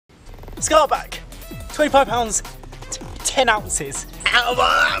Scarback, £25, 10 ounces. Out of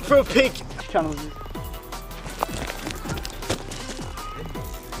that for a pig.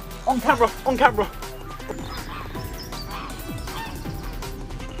 On camera, on camera.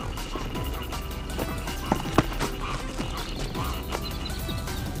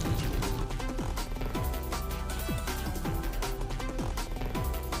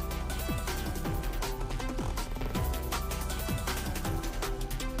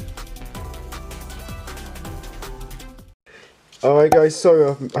 Alright guys,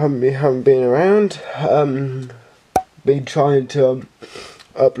 sorry I haven't been around. Been trying to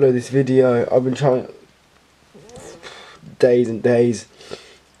upload this video. I've been trying days and days.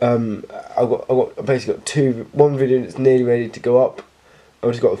 I've basically got one video that's nearly ready to go up.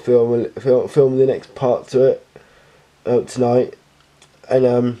 I've just got to film the next part to it tonight,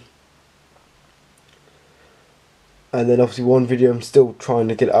 and then obviously one video I'm still trying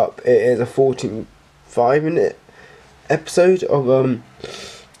to get up. It is a 45-minute episode of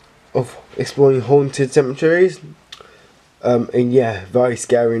exploring haunted cemeteries, and yeah, very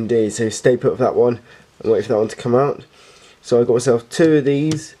scary indeed. So stay put for that one and wait for that one to come out. So I got myself 2 of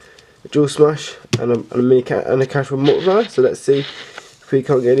these, a Jewel Smash and a CASHWORD multiplier. So let's see if we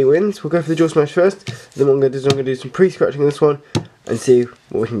can't get any wins. We'll go for the Jewel Smash first. Then what I'm going to do is I'm going to do some pre-scratching on this one and see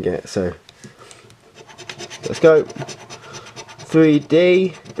what we can get. So let's go.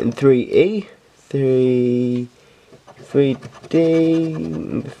 3D and 3E. 3D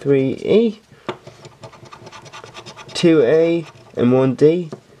and 3E. 2A and 1D.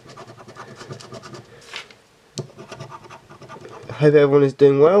 Hope everyone is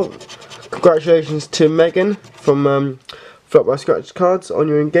doing well. Congratulations to Megan from Flop by Scratchcards on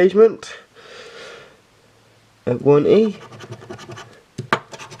your engagement. At 1E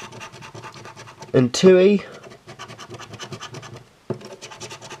and 2E.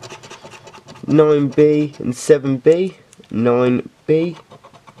 9B and 7B. 9B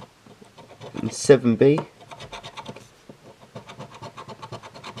and 7B.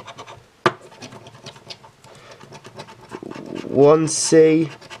 1C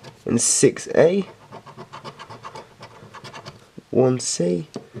and 6A. 1C.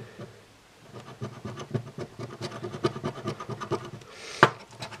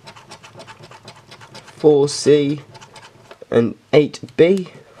 4C and 8B.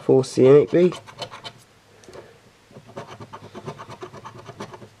 4C and 8B.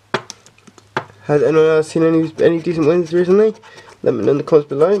 Has anyone else seen any decent wins recently? Let me know in the comments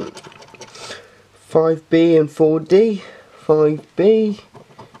below. 5B and 4D. 5B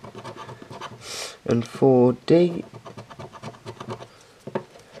and 4D.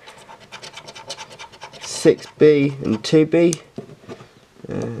 6B and 2B.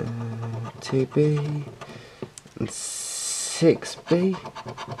 2B and 6B.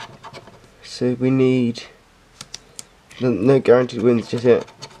 So we need no guaranteed wins just yet.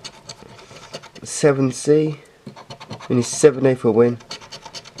 7C. We need 7A for a win.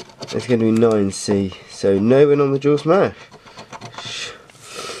 It's going to be 9C. So no win on the Jewel Smash.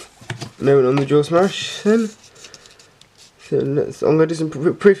 No win on the Jewel Smash then. So I'm going to do some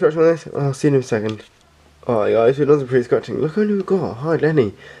pre-scratching on this. I'll see you in a second. Alright guys, we've done some pre-scratching. Look how many we've got. Hi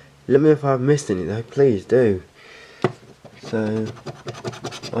Lenny. Let me know if I've missed any though. Please do. So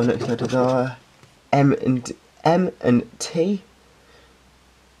our next letters are M and T.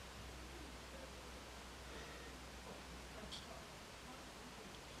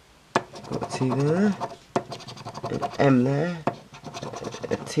 Got a T there, an M there,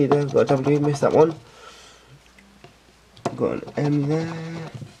 a T there, got a W, missed that one. Got an M there,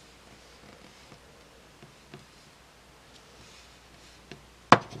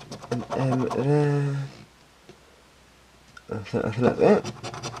 an M there. I think that's it.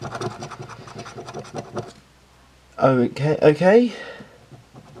 Okay.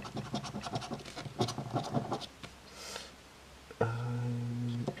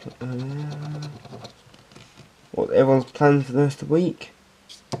 What everyone's plans for the rest of the week?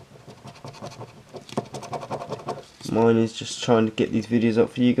 Mine is just trying to get these videos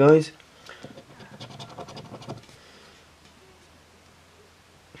up for you guys.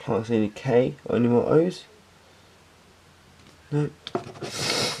 Can't see any K or any more O's. No.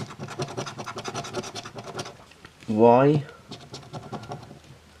 Y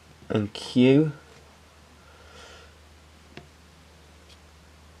and Q.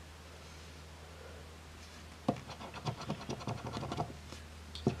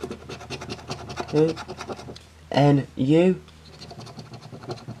 Okay. N U.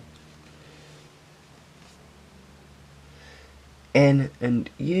 N and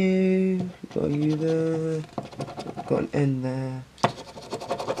U. Got a U there. Got an N there.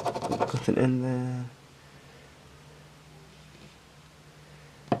 Got an N there.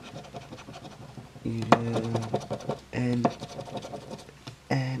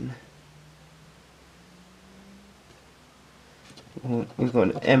 N. We've got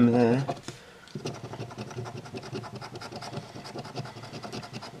an M there.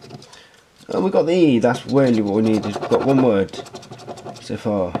 Oh, we got the E. That's really what we needed. We've got one word so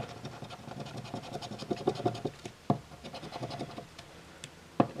far.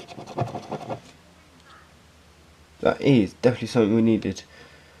 That E is definitely something we needed.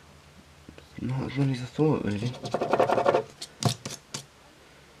 Not as many as I thought, really.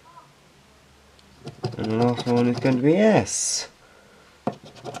 And the last one is going to be S.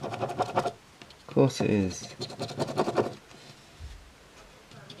 Of course it is.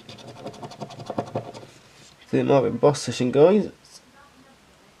 So it might be boss session, guys.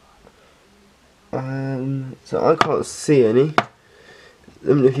 So I can't see any.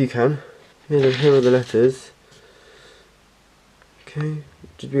 Let me know if you can. Here are the letters. Okay.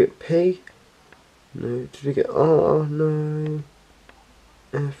 Did we get P? No. Did we get R? No.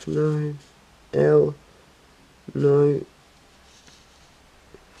 F? No. L? No.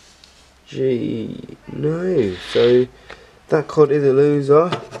 G? No. So that card is a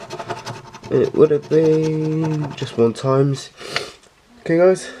loser. It would have been just 1 times. Okay,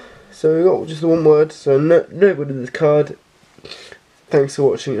 guys. So we got just the one word. So nobody did this card. Thanks for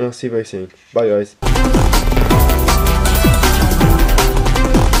watching, and I'll see you very soon. Bye, guys.